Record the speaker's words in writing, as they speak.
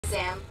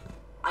Sam,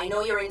 I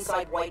know you're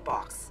inside White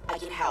Box. I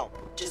can help.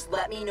 Just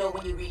let me know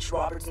when you reach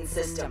Robertson's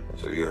system.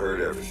 So you heard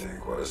everything.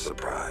 What a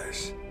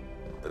surprise.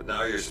 But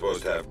now you're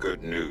supposed to have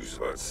good news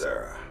about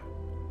Sarah.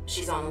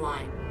 She's on the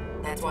line.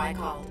 That's why I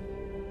called.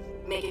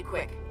 Make it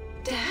quick.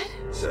 Dad?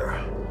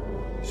 Sarah,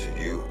 is it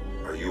you?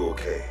 Are you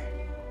okay?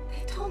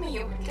 They told me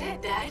you were dead,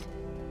 Dad.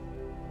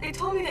 They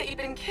told me that you'd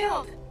been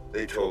killed.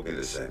 They told me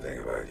the same thing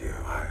about you.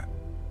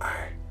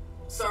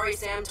 Sorry,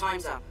 Sam.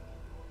 Time's up.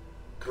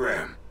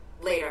 Graham.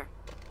 Later.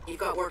 You've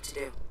got work to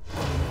do.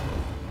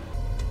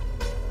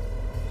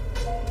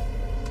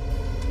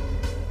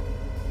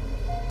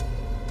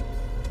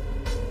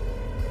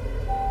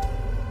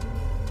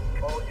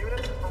 All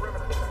units,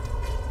 perimeter.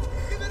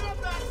 Give it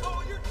up,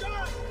 asshole! You're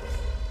done!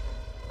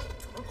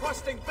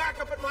 Requesting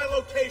backup at my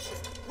location.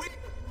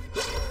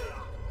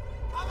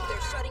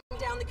 They're shutting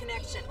down the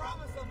connection.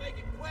 Promise I'll make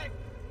it quick.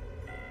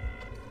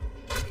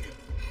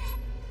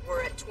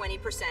 We're at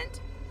 20%.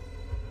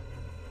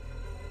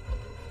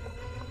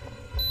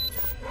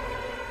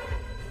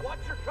 Watch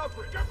your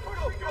coverage. Go.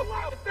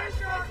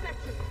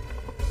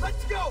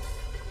 Let's go!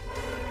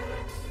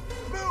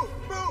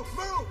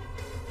 Move!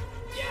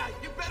 Yeah,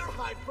 you better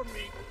hide from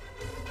me.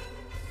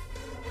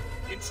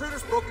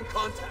 Intruder's broken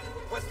contact.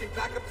 Requesting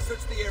backup to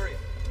search the area.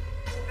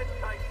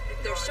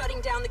 They're shutting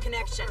down the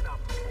connection.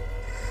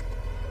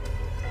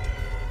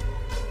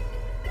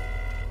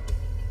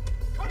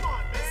 Come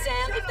on, man!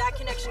 Sam, if that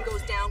connection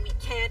goes down, we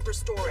can't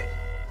restore it.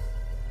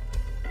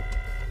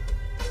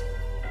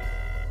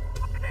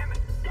 Damn it!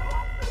 I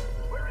lost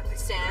him. Where is he?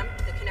 Sam,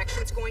 the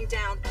connection's going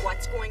down.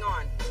 What's going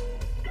on?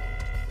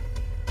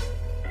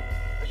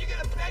 Are you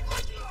gonna beg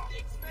like these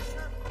dicks,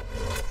 Fisher?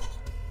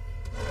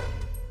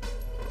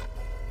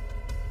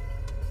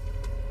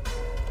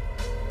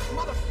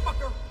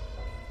 Motherfucker!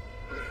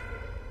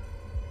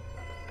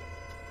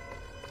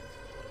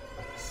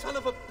 Son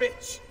of a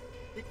bitch!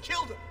 He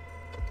killed him!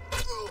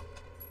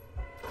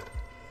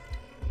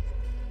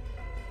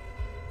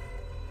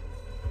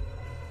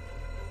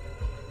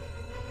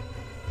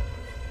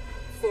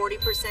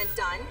 40%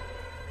 done.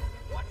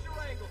 Watch your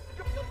angle!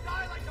 You'll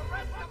die like the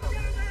rest of them!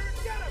 Get in there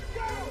and get him!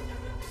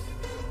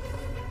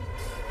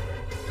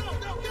 Go!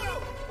 Go!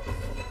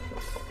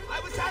 I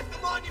was at the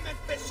monument,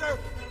 Fisher!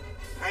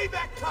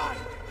 Payback time!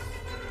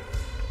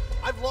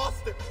 I've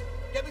lost him.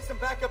 Get me some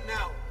backup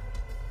now.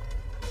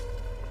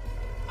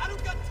 I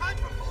don't got time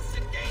for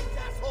bullshit games,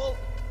 asshole!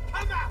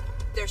 Come out!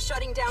 They're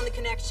shutting down the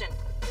connection.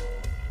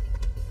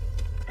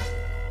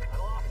 I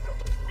lost him.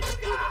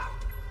 Ah!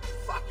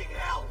 Fucking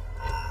hell!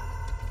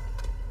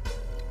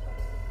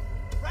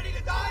 Ready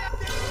to die up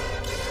there?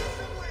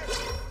 Somewhere.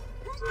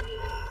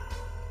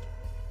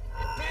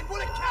 Man,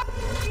 what a cow!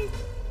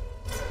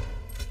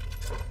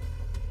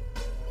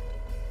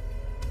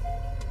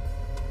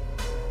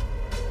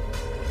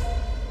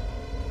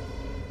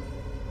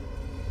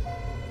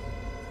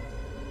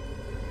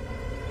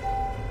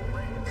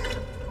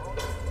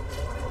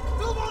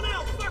 Move on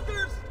out,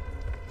 fuckers!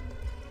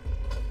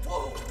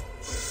 Whoa!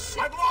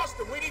 I've lost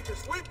him. We need to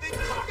sweep these.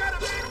 Got a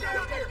man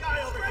down here.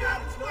 Guy over here.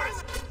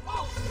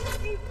 Oh!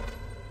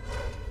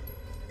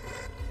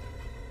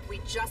 We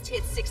just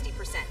hit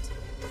 60%.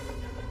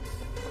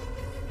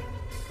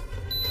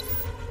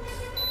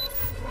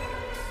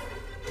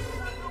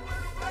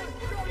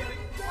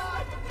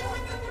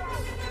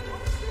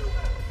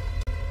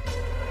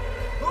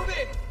 Move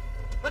in!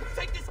 Let's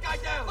take this guy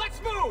down!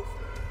 Let's move!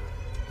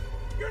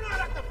 You're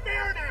not at the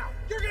fair now!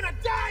 You're gonna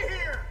die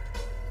here!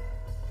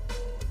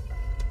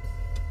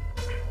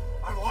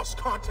 I lost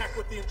contact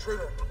with the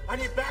intruder. I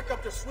need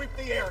backup to sweep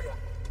the area.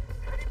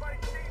 Anybody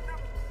sees him?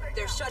 Stay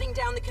They're down. shutting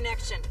down the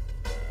connection.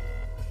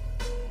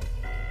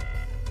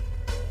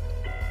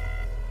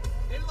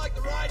 Didn't like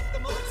the ride to the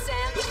moon.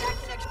 Sam, that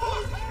connection.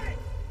 Oh, hey!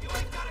 You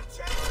ain't got a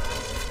chance!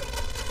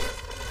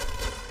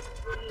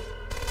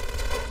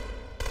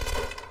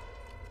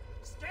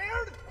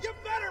 Scared? You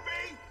better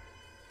be!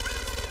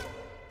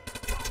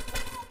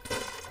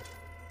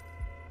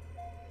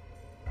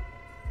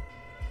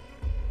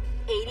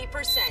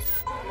 80%.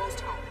 Almost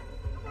home.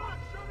 Come on,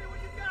 show me what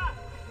you got!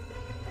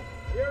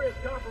 The area's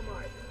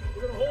compromised.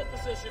 We're gonna hold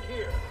position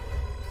here.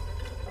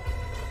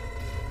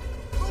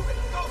 Move it!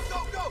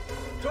 Go!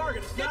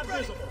 Target is Get not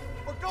ready. visible.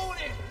 We're going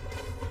in!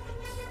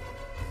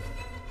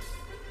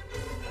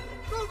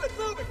 Move it!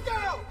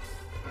 Go!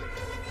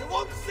 You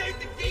won't save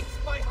the geeks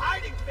by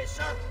hiding,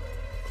 Fisher!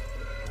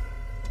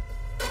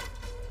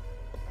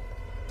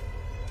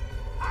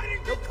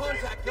 No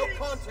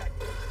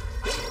contact!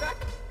 I need back.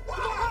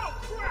 Wow!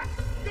 Crap!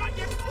 Got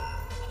you!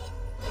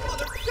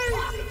 Mother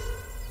Jesus!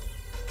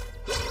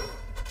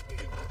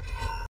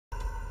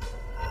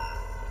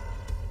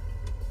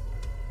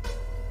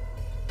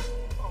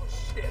 Oh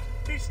shit!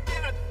 He's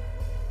dead!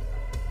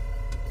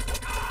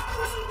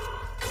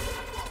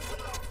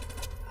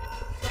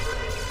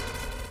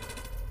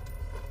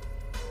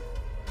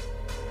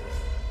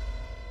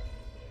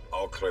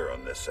 All clear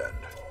on this end.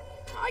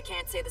 I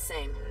can't say the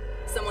same.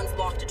 Someone's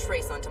locked a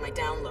trace onto my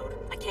download.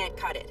 I can't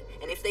cut it.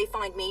 And if they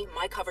find me,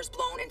 my cover's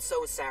blown and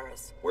so is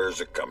Sarah's.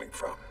 Where's it coming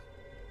from?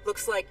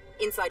 Looks like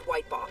inside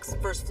White Box,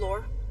 first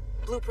floor.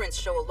 Blueprints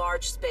show a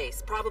large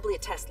space, probably a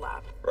test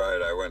lab.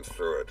 Right, I went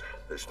through it.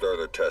 They store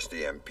the test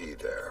EMP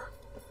there.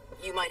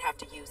 You might have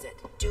to use it.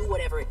 Do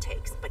whatever it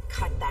takes, but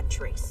cut that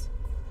trace.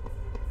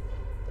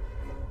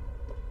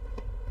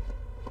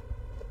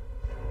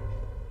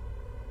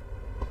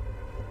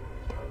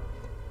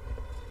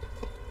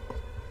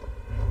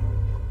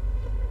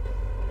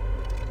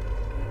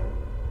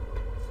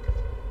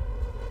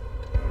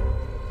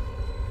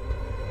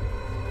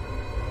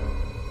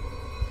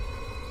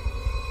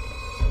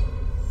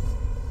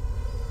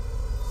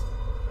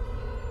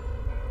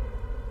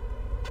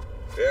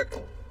 Vic,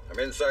 I'm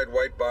inside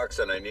White Box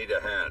and I need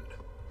a hand.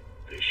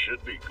 This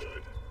should be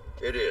good.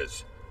 It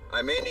is.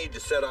 I may need to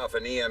set off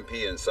an EMP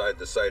inside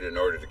the site in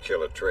order to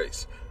kill a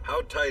trace.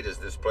 How tight is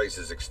this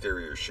place's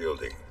exterior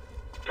shielding?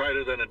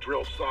 Tighter than a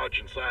drill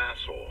sergeant's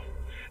asshole.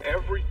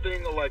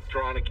 Everything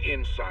electronic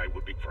inside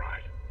would be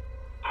fried.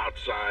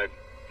 Outside,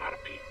 not a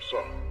peep.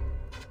 So,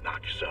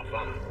 knock yourself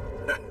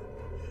out.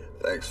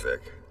 Thanks,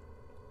 Vic.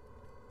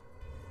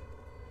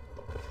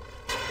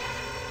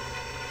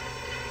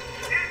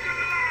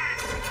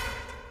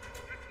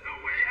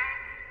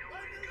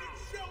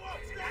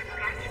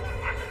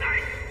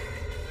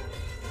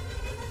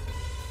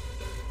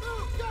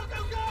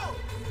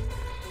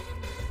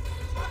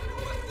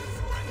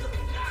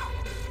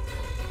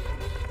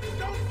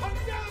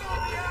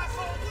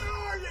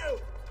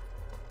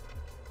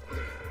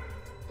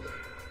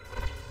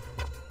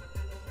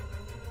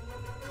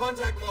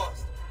 Contact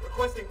lost.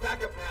 Requesting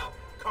backup now.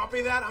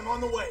 Copy that, I'm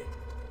on the way.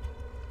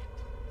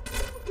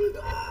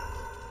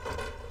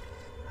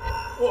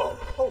 Whoa,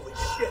 holy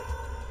shit.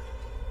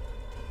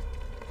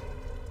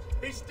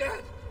 He's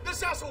dead.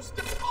 This asshole's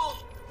dead.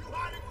 Oh, you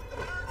hiding with the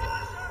nerds,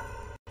 Fisher?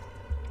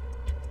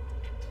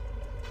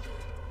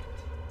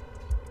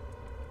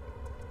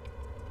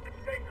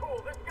 Stay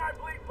cool. This guy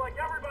bleeds like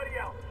everybody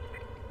else.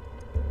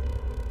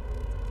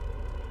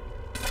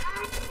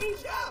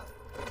 Yeah!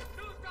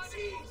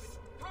 Jeez.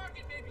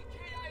 Target may be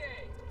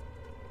KIA.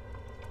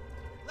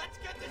 Let's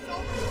get this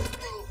over with.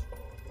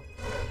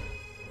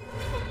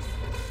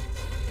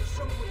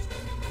 Show me what's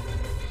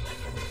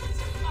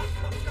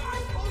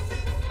guys, close in.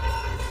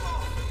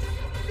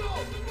 Go!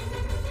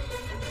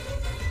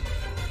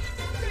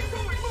 Get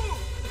going,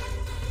 move!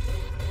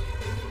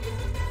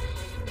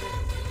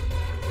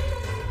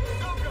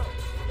 Go.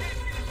 Can't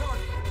see the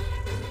target.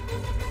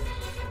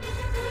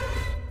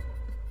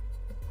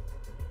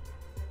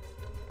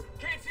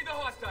 Can't see the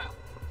hostile.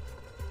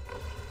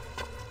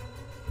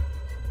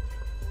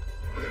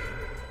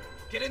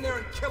 Get in there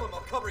and kill him. I'll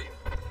cover you.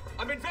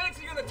 I'm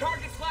advancing on the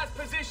target's last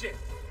position.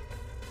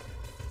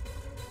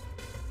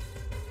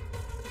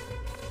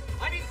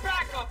 I need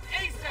backup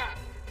ASAP.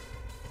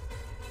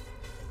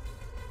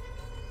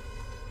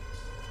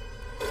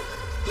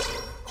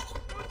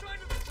 No time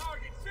to the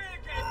target. Say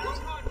again. No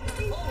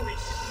contact. Holy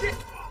shit.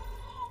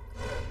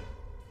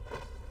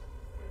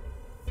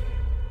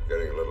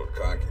 Getting a little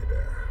cocky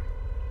there.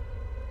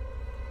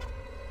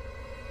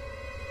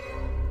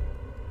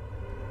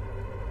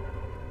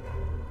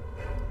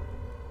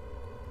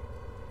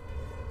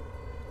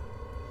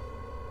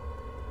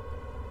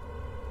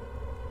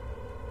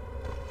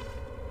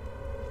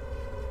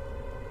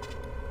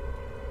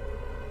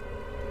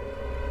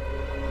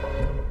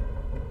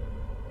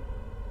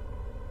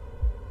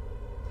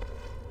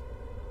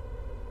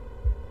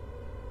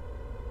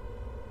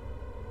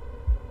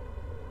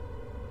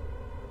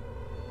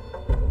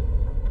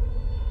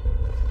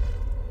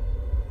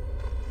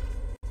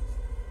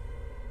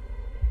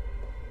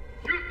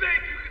 You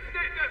think you can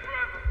stay there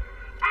forever?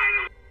 I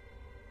don't.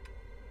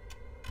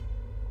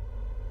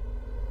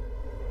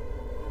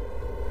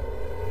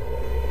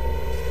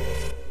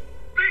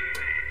 Big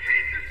man,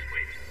 hit the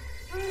switch.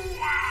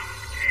 Ooh, I'm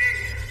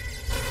scared.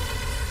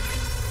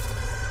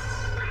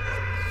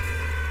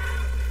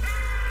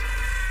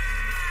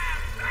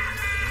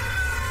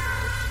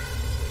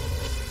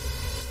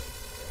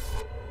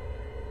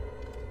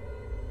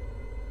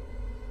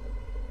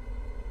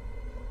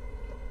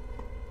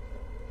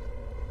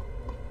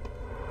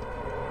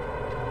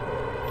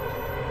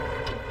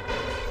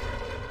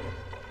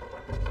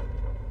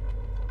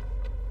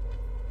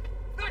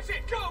 That's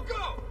it. Go.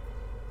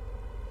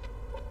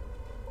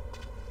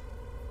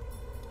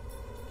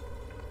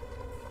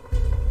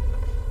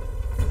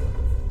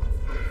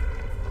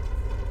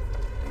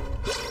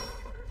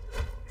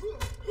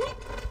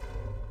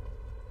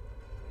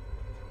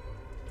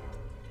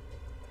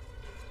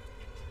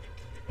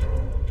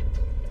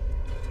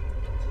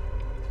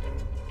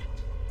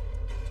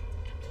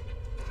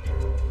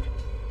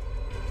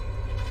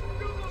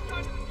 Go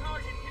outside of the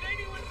target. Can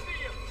anyone see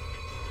him?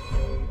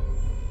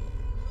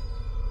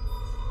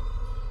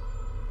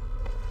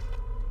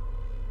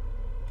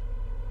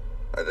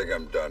 I think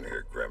I'm done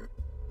here, Grim.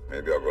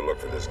 Maybe I'll go look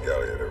for this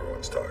Galliard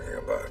everyone's talking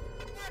about.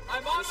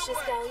 I'm on the Lucius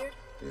way. Galliard?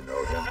 You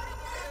know him?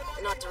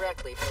 Not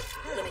directly, but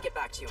let me get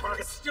back to you. on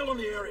Target's this. still in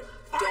the area.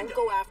 Find Don't him.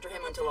 go after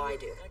him until I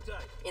do.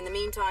 In the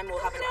meantime, we'll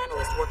have an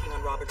analyst working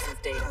on Robertson's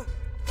data.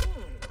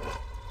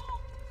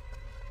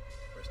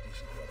 Rest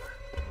easy, brother.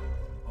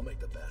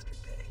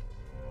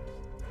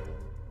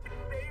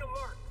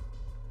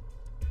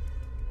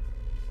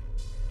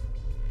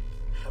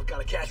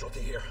 Not a casualty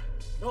here.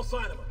 No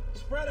sign of him.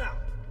 Spread out.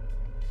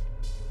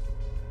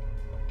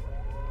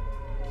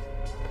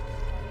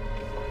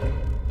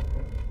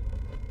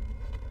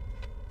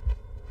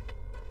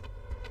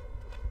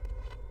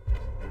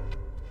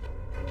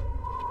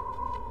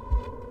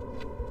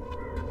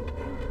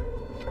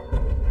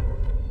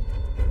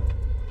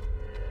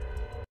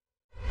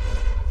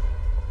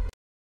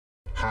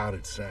 How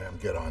did Sam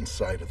get on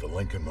site at the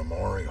Lincoln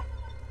Memorial?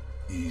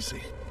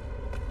 Easy.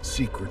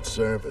 Secret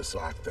Service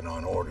acting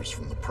on orders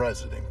from the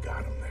president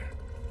got him there.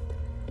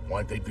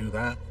 Why'd they do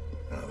that?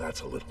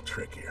 That's a little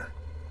trickier.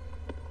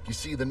 You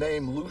see, the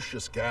name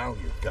Lucius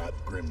Galliard got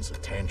Grimm's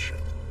attention.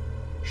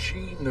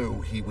 She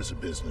knew he was a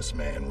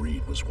businessman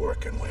Reed was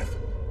working with.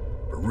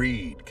 But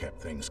Reed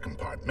kept things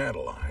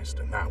compartmentalized,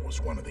 and that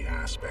was one of the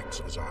aspects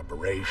of his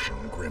operation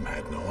Grimm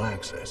had no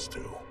access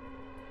to.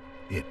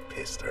 It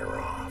pissed her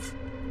off.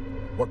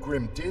 What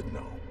Grimm did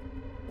know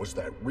was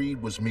that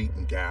Reed was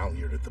meeting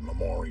Galliard at the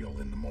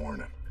memorial in the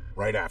morning,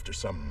 right after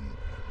some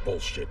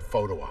bullshit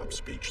photo op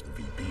speech the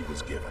VP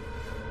was giving.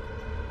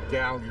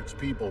 Galliard's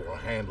people were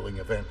handling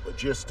event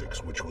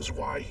logistics, which was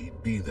why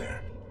he'd be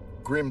there.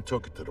 Grimm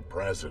took it to the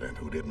president,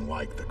 who didn't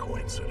like the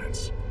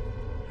coincidence.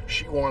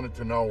 She wanted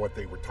to know what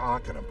they were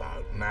talking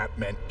about, and that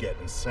meant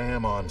getting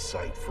Sam on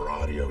site for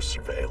audio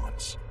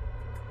surveillance.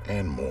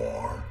 And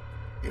more,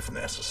 if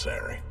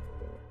necessary.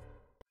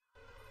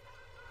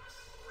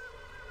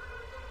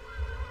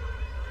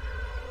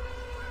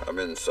 I'm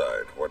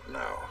inside. What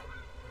now?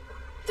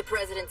 The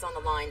president's on the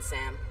line,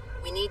 Sam.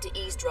 We need to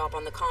eavesdrop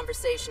on the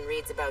conversation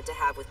Reed's about to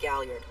have with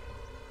Galliard.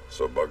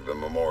 So bug the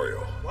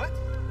memorial. What?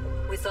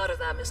 We thought of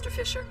that, Mr.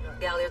 Fisher.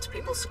 Galliard's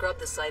people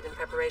scrubbed the site in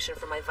preparation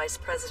for my vice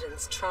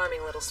president's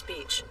charming little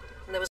speech.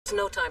 And there was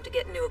no time to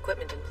get new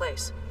equipment in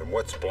place. Then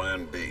what's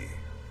plan B?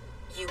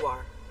 You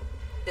are.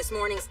 This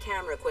morning's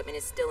camera equipment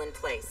is still in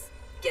place.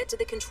 Get to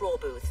the control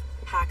booth,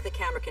 hack the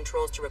camera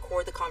controls to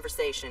record the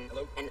conversation,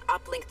 and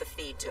uplink the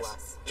feed to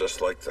us. Just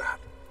like that.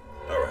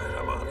 All right,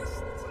 I'm on it.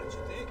 What did you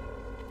think?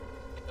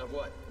 Of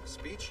what?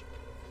 Speech?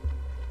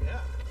 Yeah,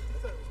 I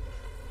thought it was good.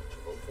 Did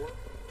you vote for him?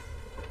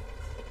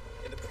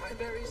 In the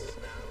primaries?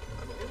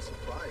 No, I'm a little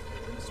surprised. The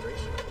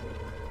administration.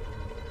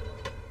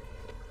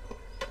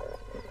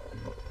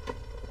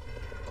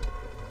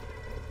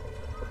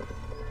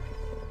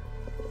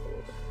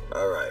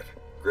 All right,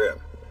 Grimm.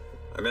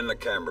 I'm in the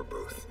camera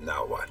booth.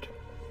 Now what?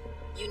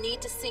 You need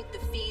to sync the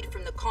feed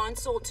from the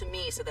console to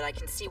me so that I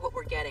can see what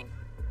we're getting.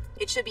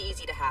 It should be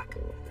easy to hack.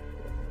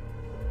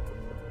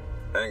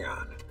 Hang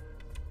on.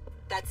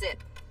 That's it.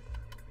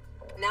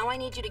 Now I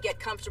need you to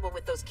get comfortable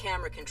with those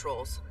camera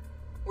controls.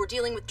 We're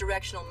dealing with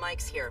directional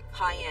mics here,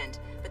 high-end,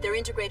 but they're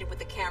integrated with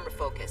the camera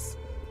focus.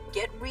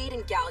 Get Reed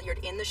and Galliard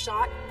in the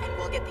shot, and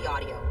we'll get the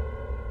audio.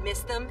 Miss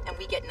them, and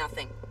we get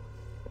nothing.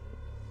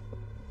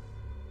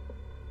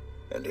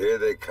 And here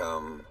they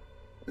come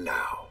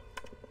now.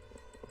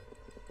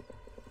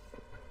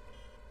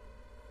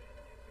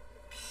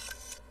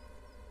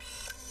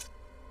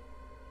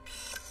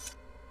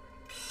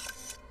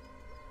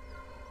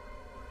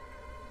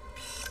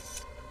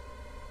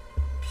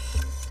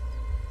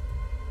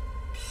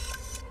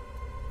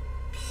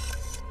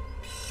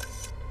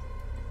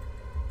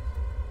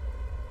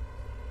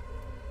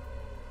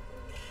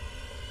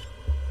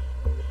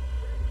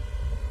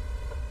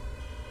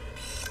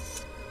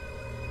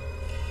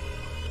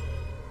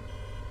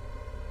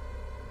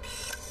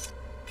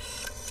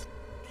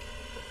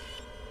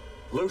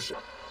 Lucia,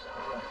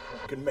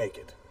 you can make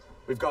it.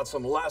 We've got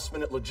some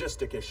last-minute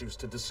logistic issues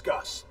to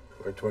discuss.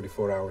 We're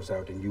 24 hours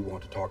out and you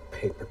want to talk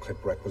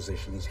paperclip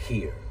requisitions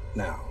here,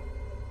 now.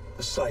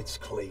 The site's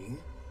clean,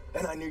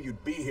 and I knew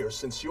you'd be here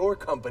since your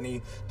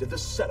company did the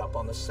setup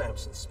on the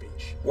Samson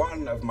speech.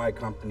 One of my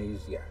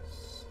companies,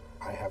 yes.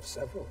 I have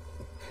several.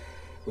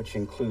 Which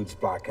includes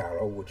Black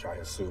Arrow, which I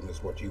assume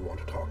is what you want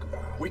to talk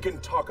about. We can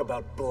talk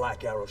about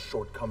Black Arrow's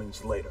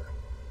shortcomings later.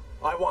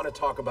 I want to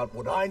talk about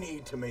what I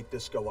need to make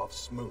this go off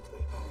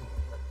smoothly.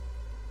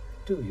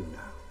 Do you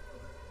now?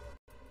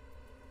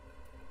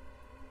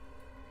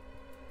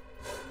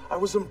 I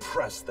was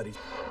impressed that he...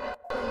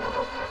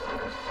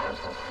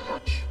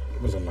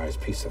 It was a nice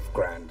piece of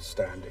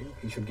grandstanding.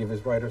 He should give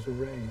his writers a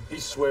raise. He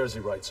swears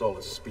he writes all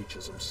his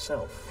speeches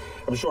himself.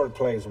 I'm sure it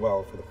plays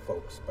well for the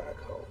folks back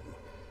home.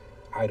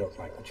 I don't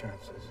like the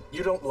chances.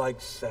 You don't like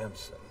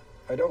Samson?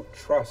 I don't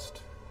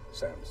trust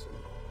Samson.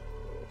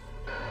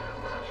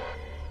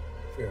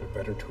 If we had a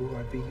better tool,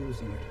 I'd be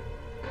using it.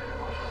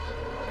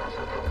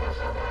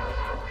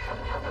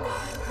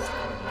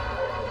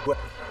 What?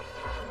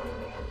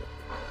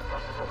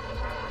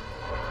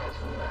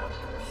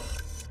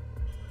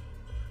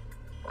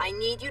 I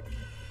need you...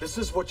 This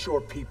is what your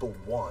people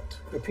want.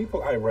 The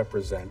people I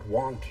represent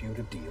want you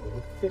to deal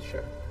with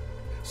Fisher.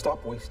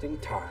 Stop wasting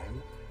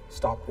time.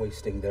 Stop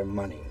wasting their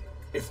money.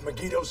 If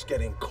Megiddo's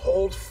getting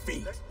cold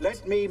feet...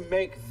 Let me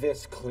make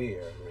this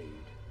clear, Reed.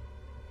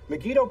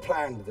 Megiddo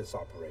planned this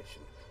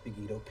operation.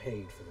 Megiddo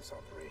paid for this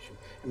operation.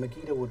 And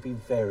Megiddo would be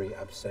very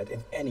upset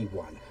if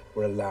anyone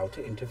were allowed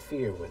to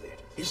interfere with it.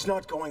 He's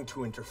not going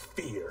to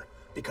interfere,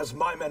 because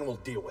my men will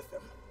deal with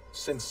him.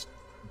 Since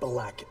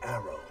Black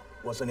Arrow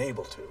wasn't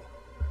able to.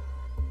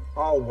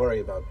 I'll worry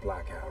about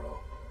Black Arrow.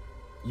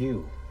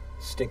 You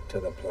stick to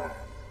the plan.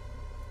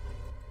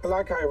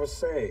 Like I was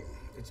saying,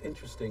 it's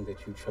interesting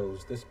that you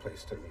chose this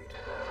place to meet.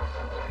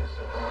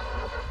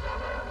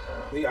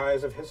 The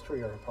eyes of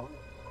history are upon it.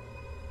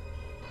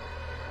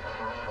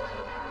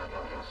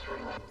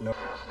 No.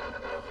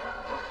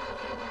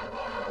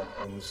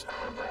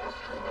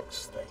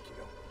 Thank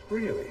you.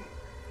 Really?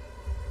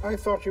 I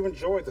thought you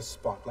enjoyed the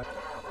spotlight.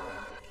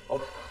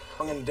 I'll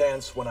sing and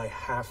dance when I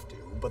have to,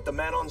 but the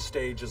man on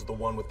stage is the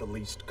one with the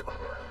least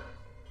cover.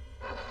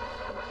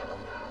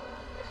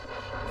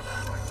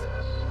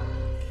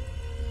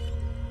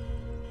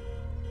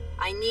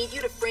 I need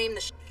you to frame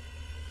the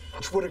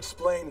Which would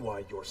explain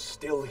why you're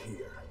still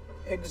here.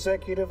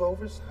 Executive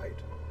oversight.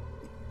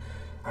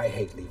 I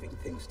hate leaving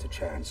things to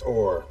chance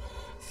or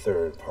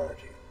third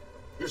party.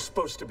 You're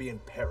supposed to be in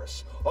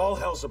Paris. All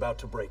hell's about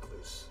to break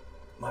loose.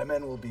 My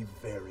men will be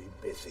very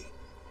busy,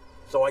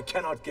 so I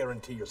cannot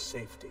guarantee your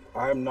safety.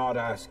 I'm not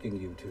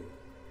asking you to.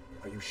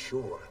 Are you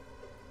sure?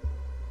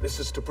 This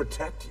is to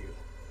protect you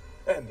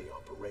and the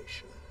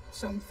operation.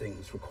 Some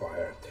things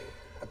require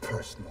a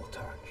personal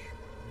touch.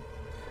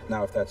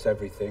 Now, if that's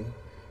everything,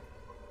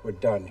 we're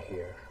done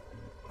here.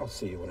 I'll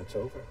see you when it's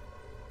over.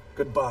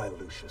 Goodbye,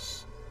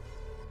 Lucius.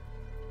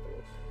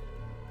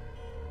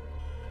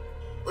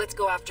 Let's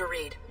go after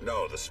Reed.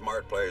 No, the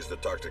smart play is to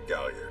talk to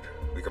Galliard.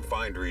 We can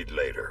find Reed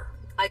later.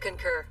 I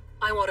concur.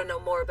 I want to know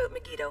more about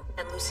Megiddo,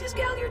 and Lucius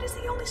Galliard is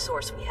the only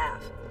source we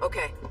have.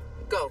 Okay,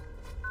 go.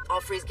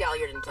 I'll freeze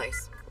Galliard in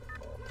place.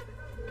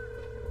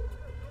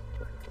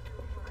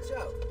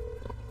 So,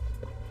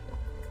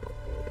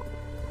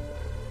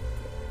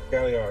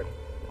 Galliard.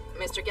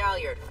 Mr.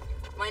 Galliard,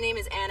 my name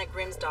is Anna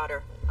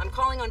Grimsdottir. I'm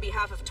calling on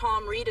behalf of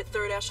Tom Reed at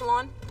 3rd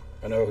Echelon.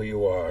 I know who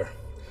you are.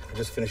 I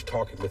just finished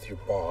talking with your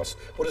boss.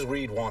 What does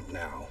Reed want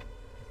now?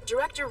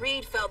 Director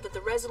Reed felt that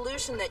the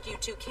resolution that you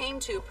two came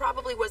to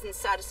probably wasn't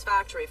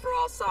satisfactory for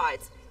all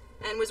sides,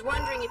 and was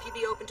wondering if you'd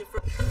be open to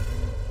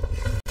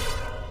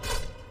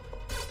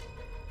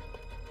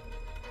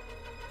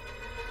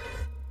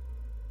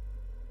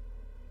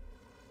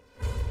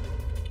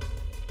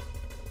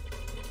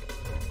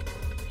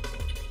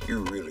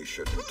You really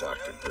shouldn't talk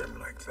to Grim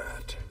like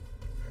that.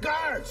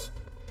 Guards!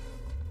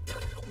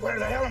 Where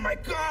the hell are my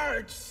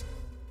guards?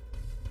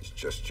 It's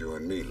just you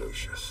and me,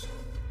 Lucius.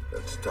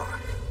 Let's talk.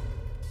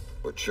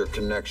 What's your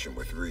connection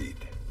with Reed?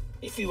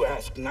 If you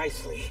ask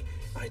nicely,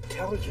 I'd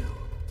tell you.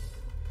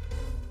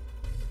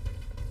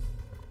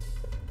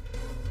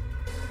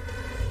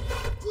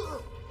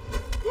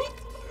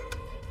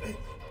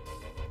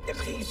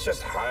 He's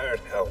just hired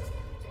help.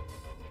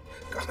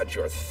 God,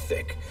 you're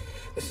thick.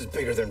 This is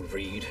bigger than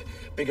Reed,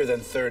 bigger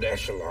than 3rd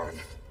Echelon.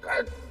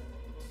 God,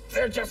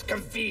 they're just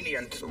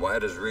convenient. So why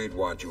does Reed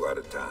want you out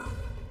of town?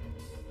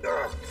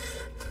 Ugh.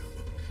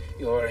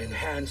 Your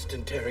enhanced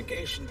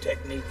interrogation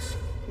techniques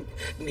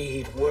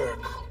need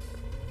work.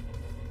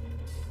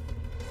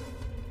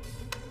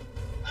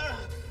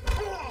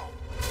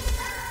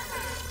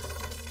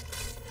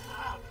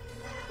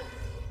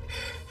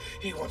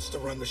 He wants to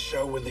run the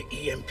show when the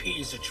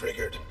EMPs are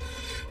triggered.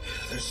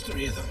 There's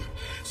 3 of them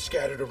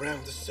scattered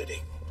around the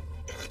city.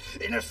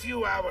 In a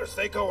few hours,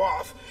 they go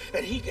off,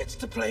 and he gets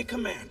to play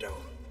commando.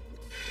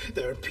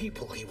 There are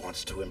people he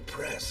wants to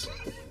impress.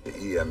 The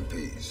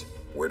EMPs.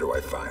 Where do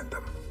I find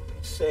them?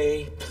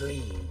 Say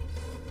please.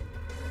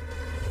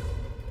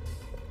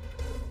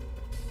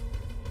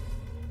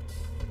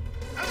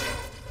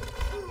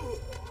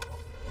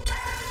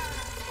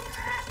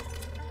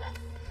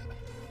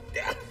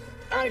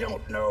 I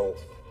don't know.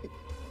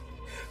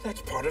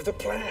 That's part of the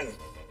plan.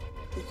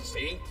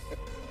 See?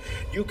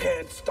 You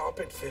can't stop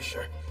it,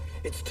 Fisher.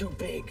 It's too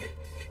big.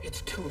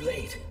 It's too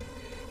late.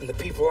 And the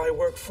people I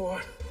work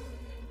for,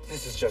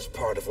 this is just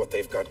part of what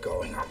they've got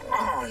going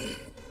on.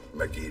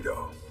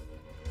 Megiddo.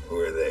 Who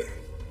are they?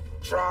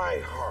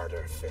 Try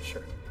harder,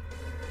 Fisher.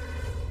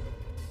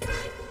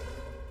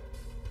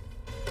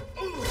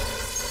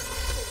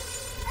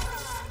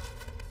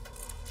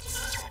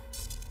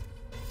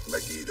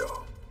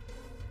 Megiddo.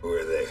 Who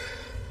are they?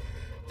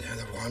 They're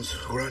the ones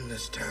who run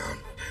this town.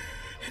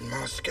 In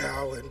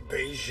Moscow and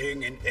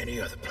Beijing and any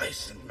other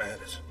place that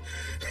matters.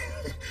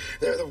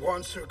 They're the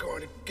ones who are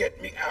going to get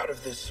me out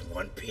of this in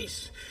one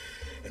piece.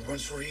 And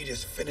once Reed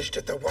is finished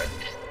at the White...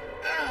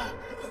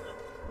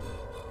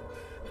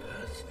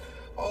 That's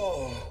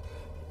all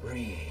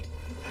Reed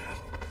now.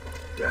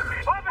 Damn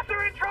it.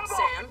 Officer in trouble!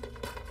 Sam,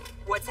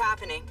 what's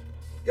happening?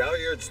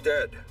 Galliard's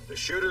dead. The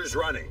shooter's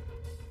running.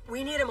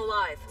 We need him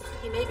alive.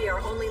 He may be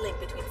our only link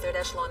between 3rd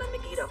Echelon and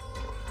Megiddo.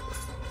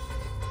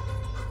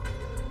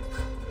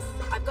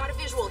 I've got a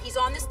visual. He's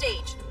on the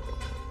stage.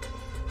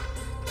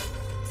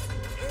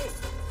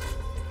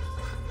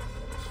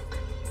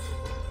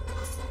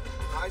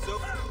 eyes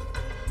open.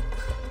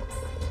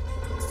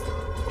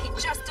 He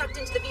just ducked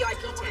into the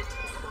VIP tent.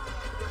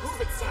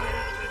 Move it, Sam.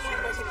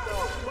 Let him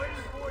go.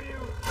 Waiting for you.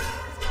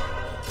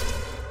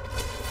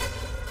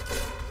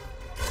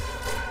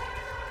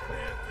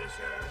 Man,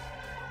 Fisher.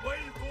 I'm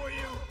waiting for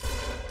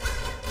you.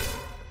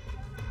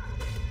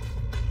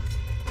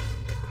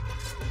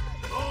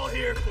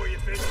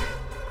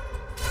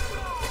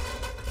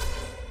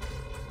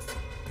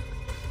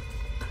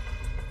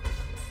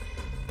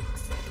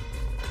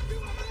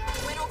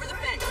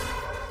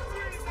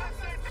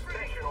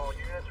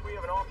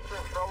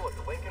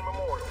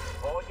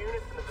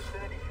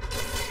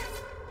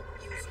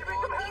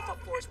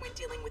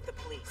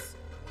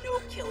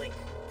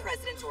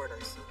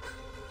 orders.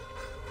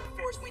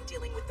 Force when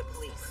dealing with the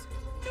police.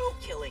 No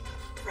killing.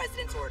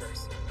 President's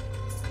orders.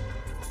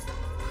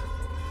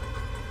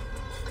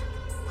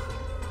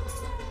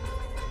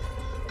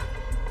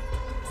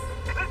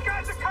 This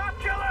guy's a cop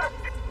killer!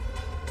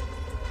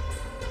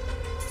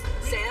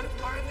 Sam?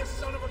 Find this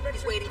son of a bitch.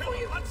 He's waiting for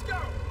you. Let's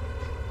go!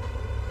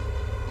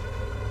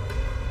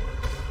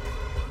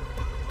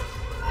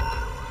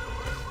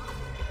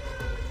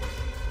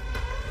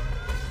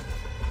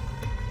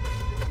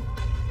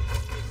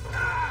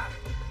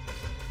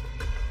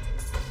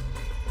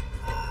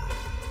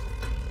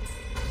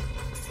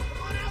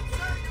 Come on out,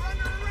 sir! You're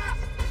under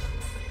arrest!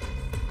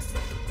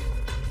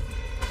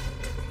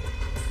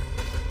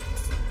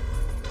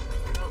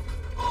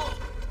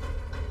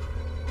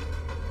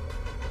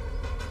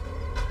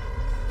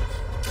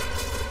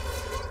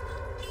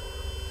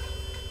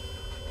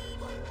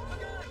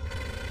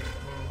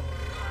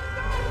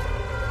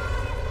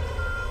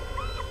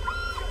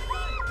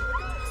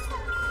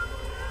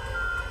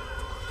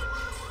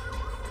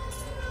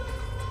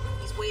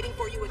 He's waiting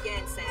for you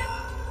again, Sam.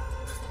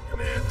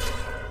 Come in.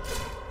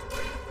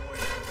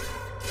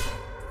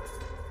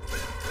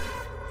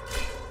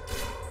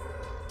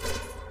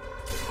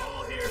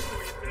 All here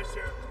for you,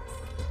 Fisher.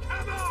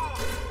 Come on!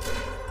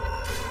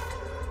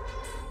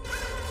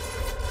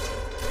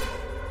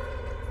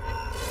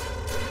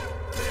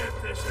 There,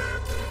 Fisher.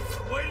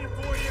 I'm waiting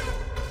for you.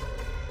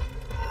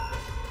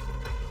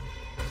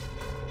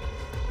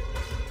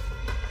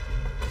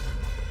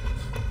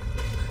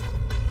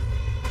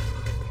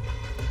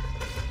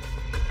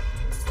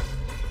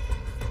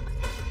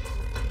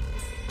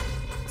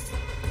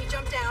 He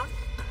jumped down.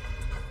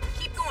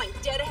 Keep going,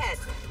 dead ahead.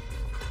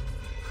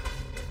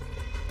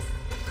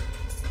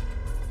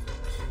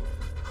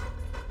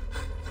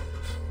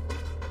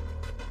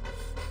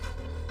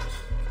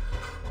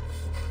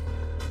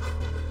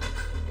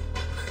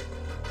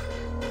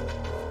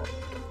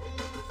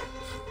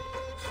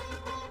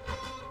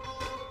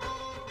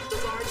 The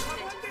large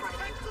tent in front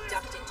of you.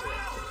 Ducked into it.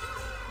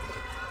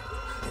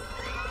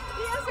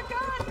 He has a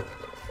gun!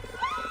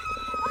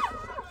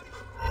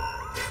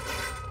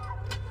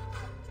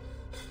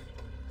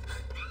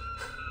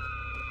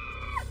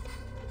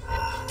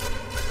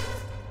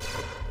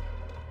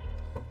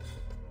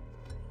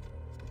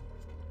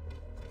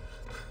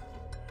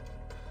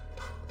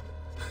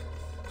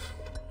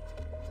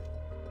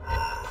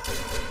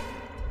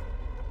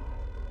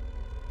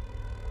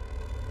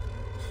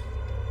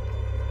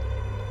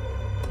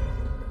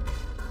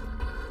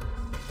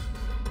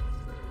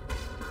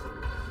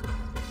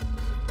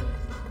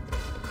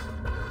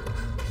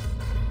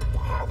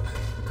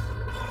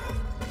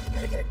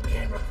 Gotta get a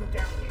camera crew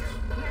down here.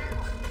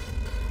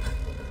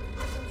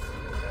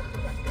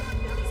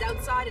 He's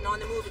outside and on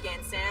the move again,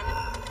 Sam.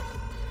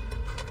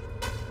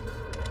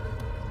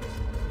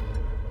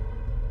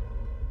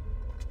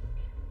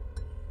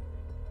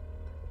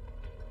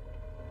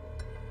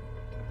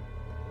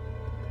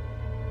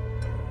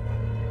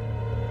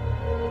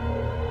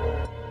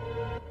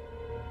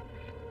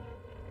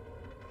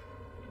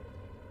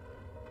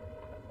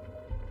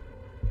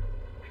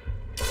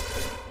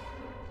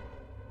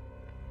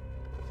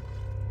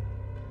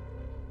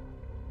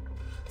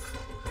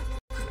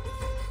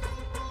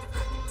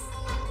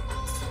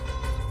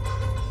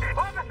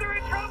 Officer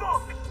in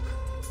trouble!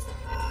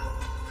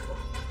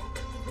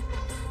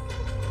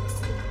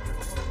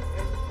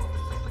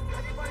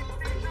 Anybody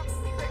see him?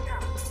 Stay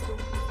down.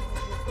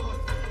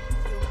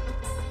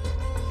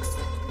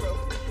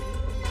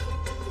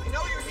 I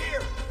know you're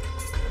here.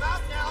 Come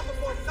out now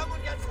before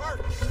someone gets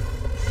hurt.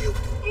 You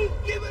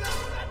give it up.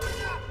 That's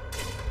enough.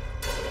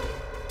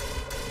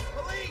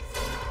 Police,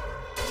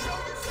 show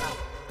yourself.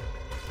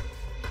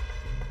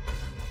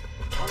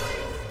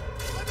 Police,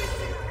 let me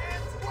see your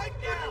hands right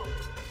now.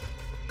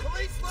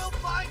 Police will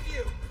find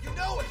you. You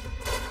know it.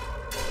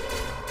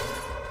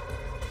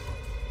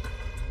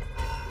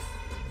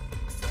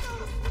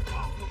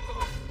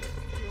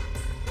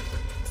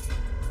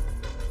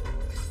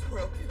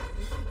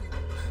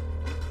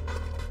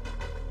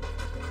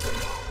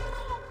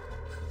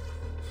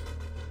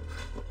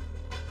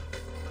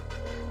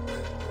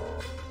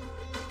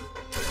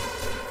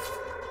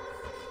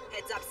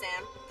 Heads up,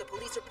 Sam. The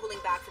police are pulling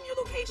back from your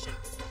location.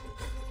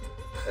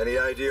 Any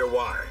idea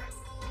why?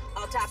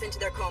 I'll tap into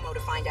their Como to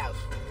find out.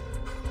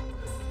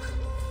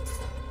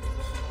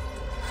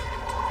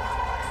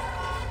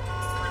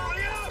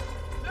 Everybody out!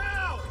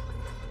 Now!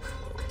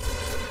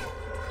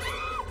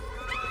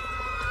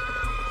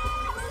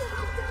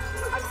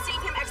 I'm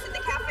seeing him exit the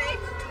cafe.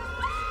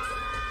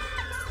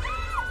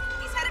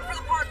 He's headed for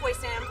the parkway,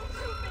 Sam.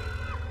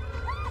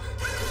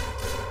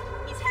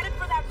 He's headed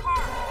for that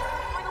car.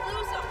 We're going to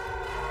lose him.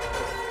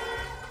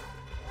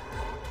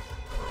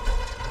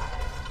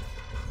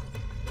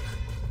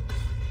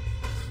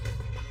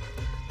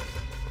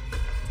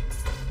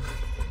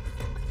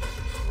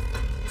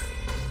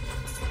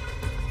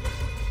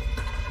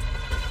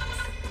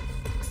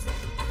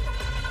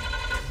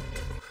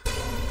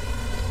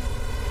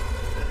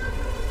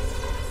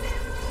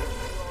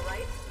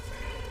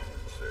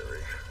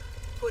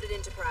 Put it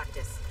into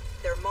practice.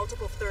 There are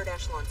multiple third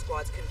echelon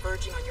squads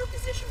converging on your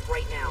position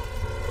right now.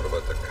 What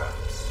about the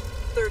cops?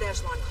 Third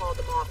echelon called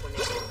them off when they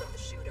picked up the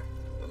shooter.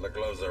 Then the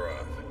gloves are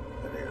off.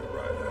 I need to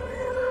ride out of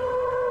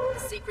here. The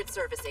Secret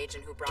Service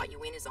agent who brought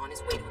you in is on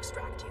his way to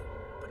extract you.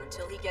 But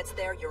until he gets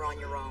there, you're on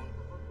your own.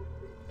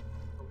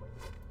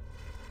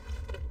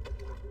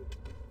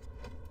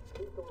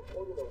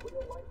 Reporting a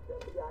real-life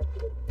deadly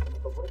accident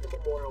at the Lincoln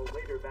Memorial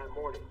later that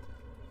morning.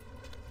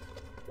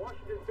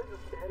 Washington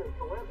businessman and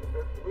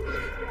philanthropist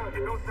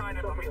There's no sign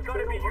of him. He's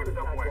gotta be here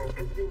somewhere.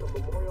 Visiting the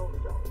memorial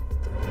itself.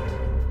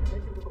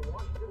 Taken to the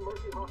Washington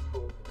Mercy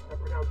Hospital and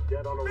pronounced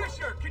dead on arrival.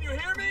 Fisher, can you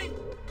hear me?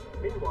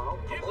 Meanwhile,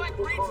 Give like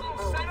Reed's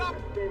little setup.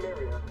 in the same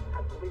area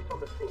has police on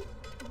the scene.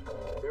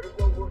 There is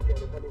no word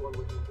yet if anyone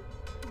was injured.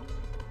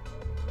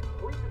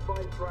 Police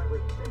advise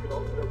drivers to take an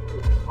alternate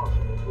route if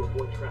possible to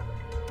avoid traffic.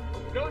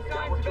 No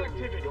signs of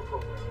activity. Your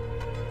program.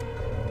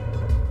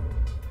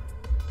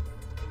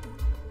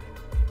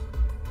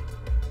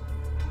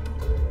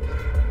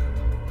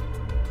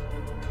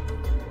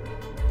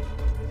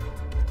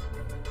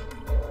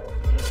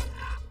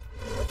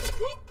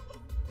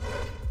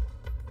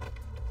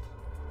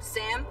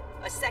 Sam,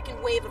 a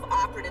second wave of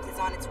operatives is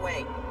on its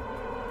way.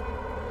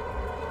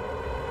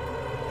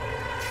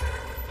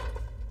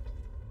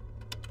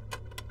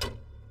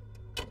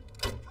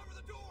 Cover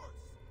the doors!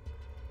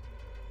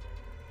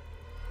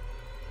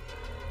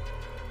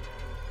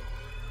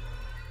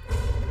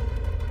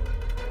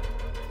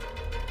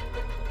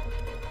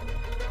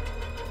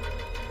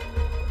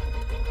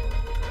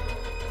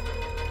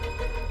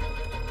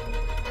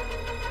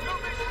 No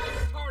mission on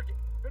the target.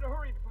 Better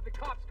hurry before the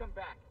cops come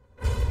back.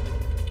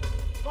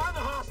 Find the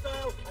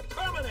hostile and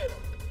terminate him!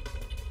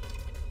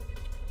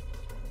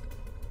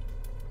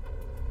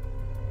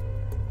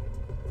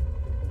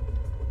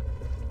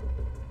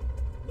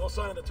 No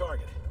sign of the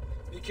target.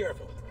 Be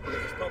careful.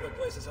 These public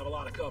places have a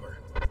lot of cover.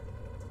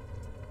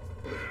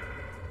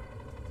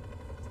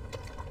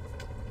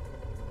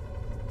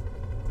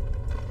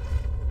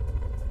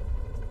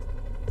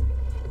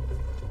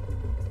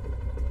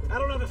 I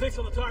don't have a fix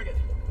on the target.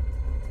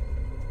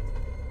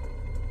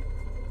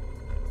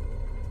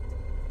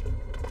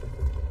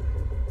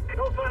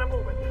 No sign of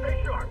movement.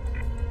 Stay sharp.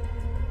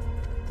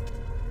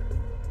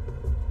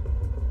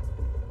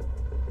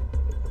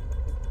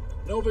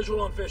 No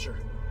visual on Fisher.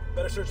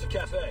 Better search the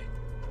cafe.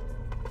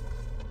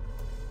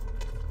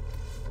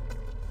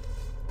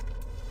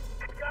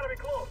 It's gotta be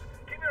close.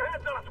 Keep your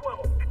heads on a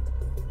swivel.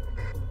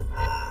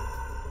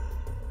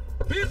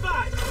 Be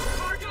advised!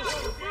 Target is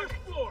on the first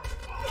floor!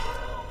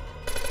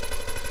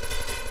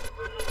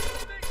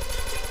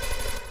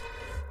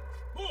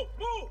 Move!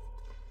 Move!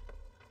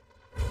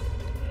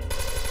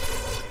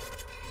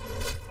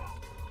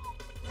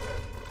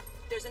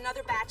 There's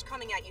another batch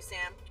coming at you,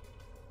 Sam.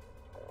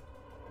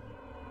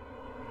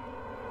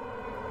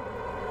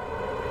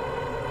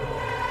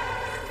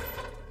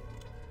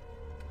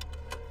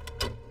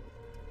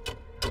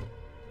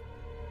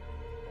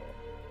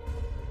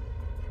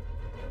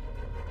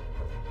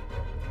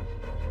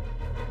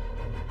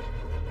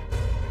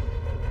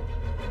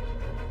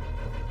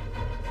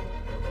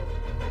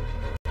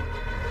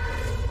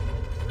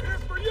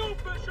 Here's for you,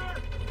 Fisher!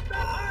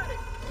 Stop hiding!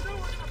 You know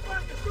we're gonna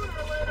find you sooner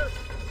or later!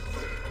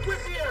 Sweep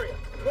the area!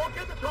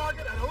 Locate the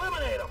target and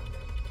eliminate him!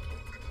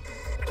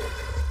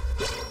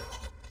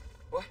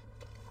 What?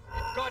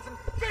 Got some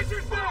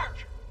Fisher's there!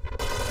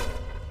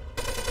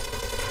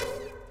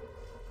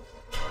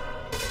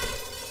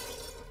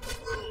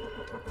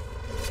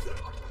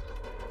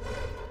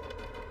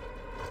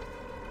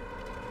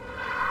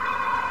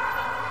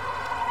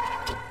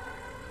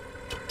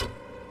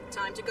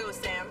 Time to go,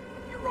 Sam.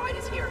 Your ride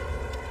is here.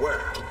 Where?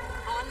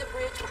 On the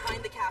bridge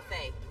behind the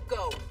cafe.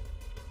 Go.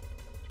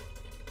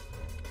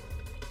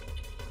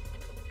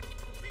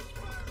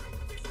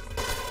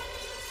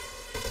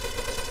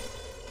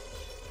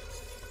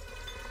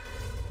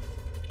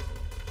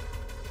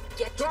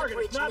 Get to the Target is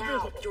bridge not now.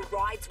 visible. Your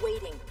ride's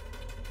waiting.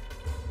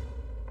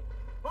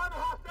 Find the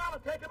hostile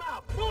and take him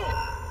out! Move!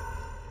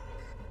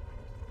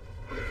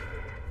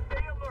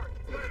 Stay alert.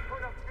 It's gonna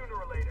turn up sooner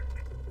or later.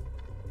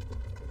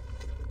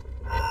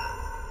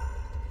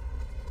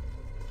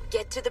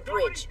 Get to the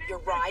bridge. Your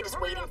ride is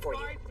waiting for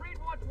you. Reed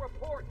wants a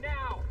report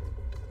now.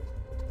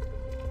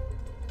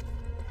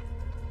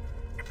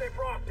 Stay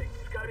frosty.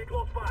 It's gotta be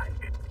close by.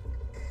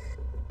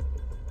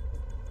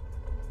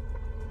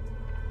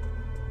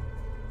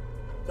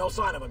 No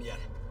sign of him yet.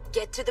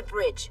 Get to the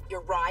bridge.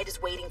 Your ride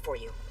is waiting for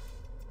you.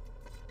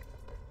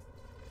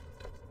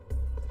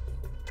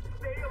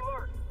 Stay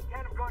alert.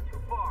 Can't have gone too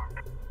far.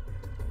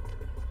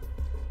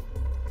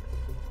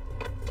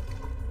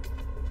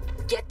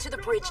 Get to the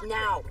bridge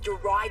now. Your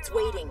ride's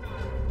waiting.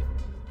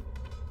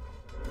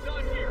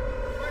 Done here.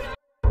 Right out.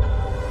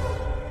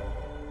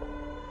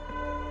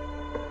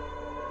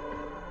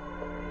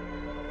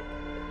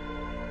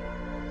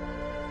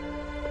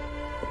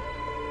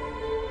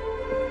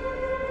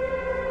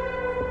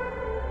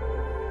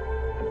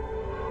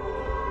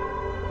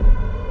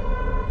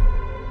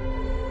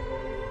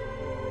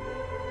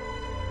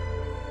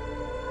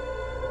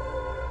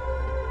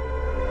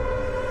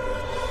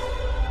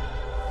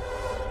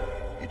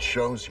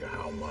 shows you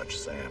how much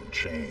Sam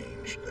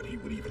changed that he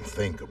would even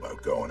think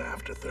about going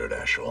after Third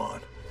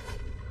Echelon.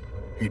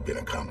 He'd been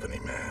a company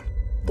man,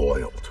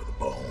 loyal to the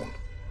bone.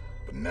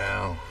 But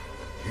now,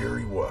 here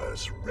he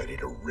was, ready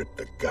to rip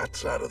the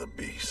guts out of the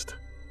beast.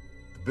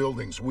 The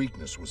building's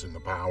weakness was in the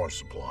power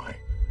supply.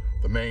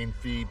 The main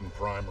feed and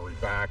primary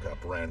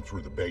backup ran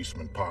through the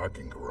basement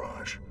parking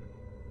garage.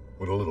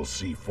 With a little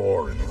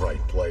C4 in the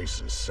right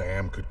places,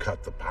 Sam could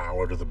cut the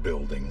power to the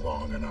building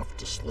long enough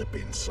to slip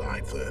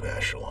inside Third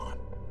Echelon.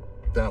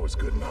 That was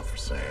good enough for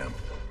Sam.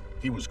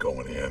 He was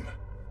going in,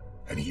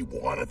 and he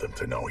wanted them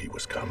to know he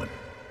was coming.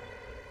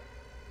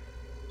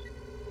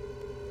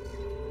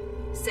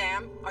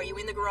 Sam, are you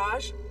in the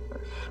garage?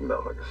 I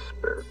smell like a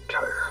spare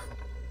tire.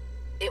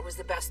 It was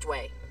the best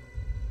way.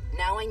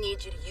 Now I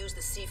need you to use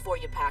the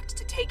C4 you packed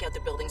to take out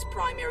the building's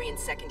primary and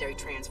secondary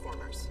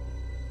transformers.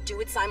 Do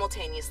it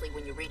simultaneously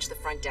when you reach the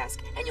front desk,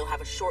 and you'll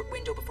have a short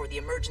window before the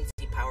emergency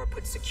power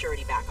puts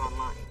security back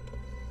online.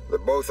 They're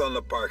both on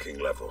the parking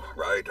level,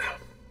 right?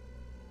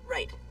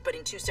 Right, but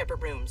in 2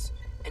 separate rooms.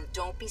 And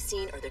don't be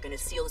seen or they're gonna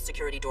seal the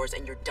security doors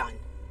and you're done.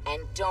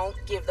 And don't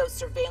give those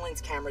surveillance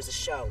cameras a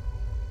show.